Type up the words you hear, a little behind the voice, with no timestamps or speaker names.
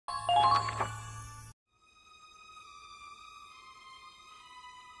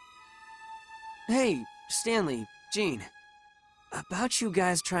Hey, Stanley, Jean. About you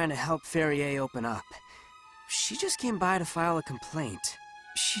guys trying to help Ferrier open up. She just came by to file a complaint.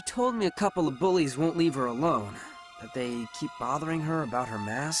 She told me a couple of bullies won't leave her alone, that they keep bothering her about her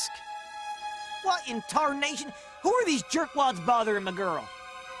mask. What in tarnation? Who are these jerkwads bothering my girl?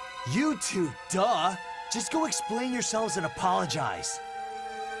 You two, duh! Just go explain yourselves and apologize.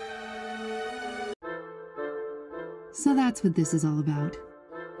 So that's what this is all about.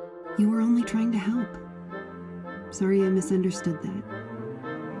 You were only trying to help. Sorry I misunderstood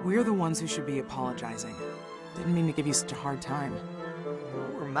that. We're the ones who should be apologizing. Didn't mean to give you such a hard time.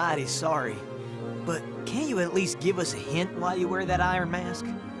 We're mighty sorry. But can't you at least give us a hint why you wear that iron mask?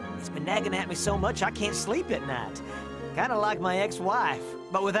 It's been nagging at me so much I can't sleep at night. Kinda like my ex-wife,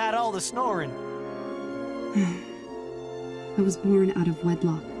 but without all the snoring. I was born out of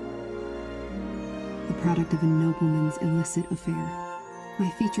wedlock. The product of a nobleman's illicit affair. My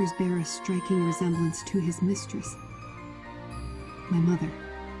features bear a striking resemblance to his mistress, my mother.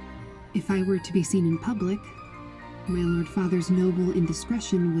 If I were to be seen in public, my Lord Father's noble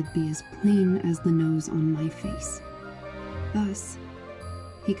indiscretion would be as plain as the nose on my face. Thus,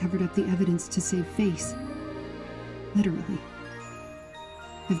 he covered up the evidence to save face. Literally.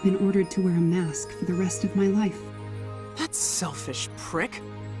 I've been ordered to wear a mask for the rest of my life. That selfish prick.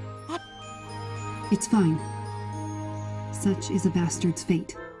 What? It's fine. Such is a bastard's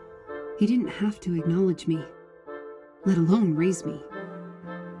fate. He didn't have to acknowledge me, let alone raise me.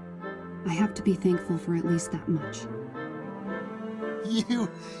 I have to be thankful for at least that much.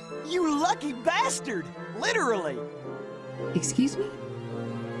 You lucky bastard! Literally! Excuse me?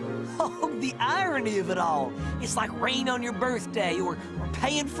 Oh, the irony of it all. It's like rain on your birthday or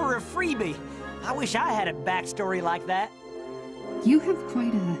paying for a freebie. I wish I had a backstory like that. You have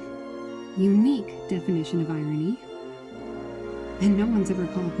quite a unique definition of irony. And no one's ever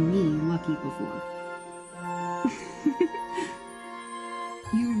called me lucky before.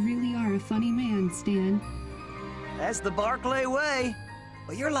 You really are a funny man, Stan. That's the Barclay way.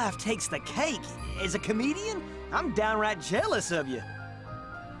 But your life takes the cake. As a comedian, I'm downright jealous of you.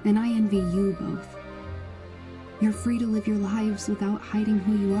 And I envy you both. You're free to live your lives without hiding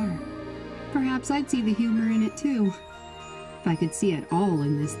who you are. Perhaps I'd see the humor in it too. If I could see it all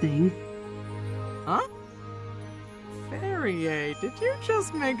in this thing. Huh? Ferrier, did you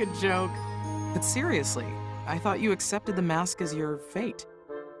just make a joke? But seriously, I thought you accepted the mask as your fate.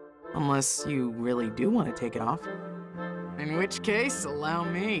 Unless you really do want to take it off. In which case, allow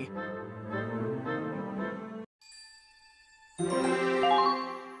me.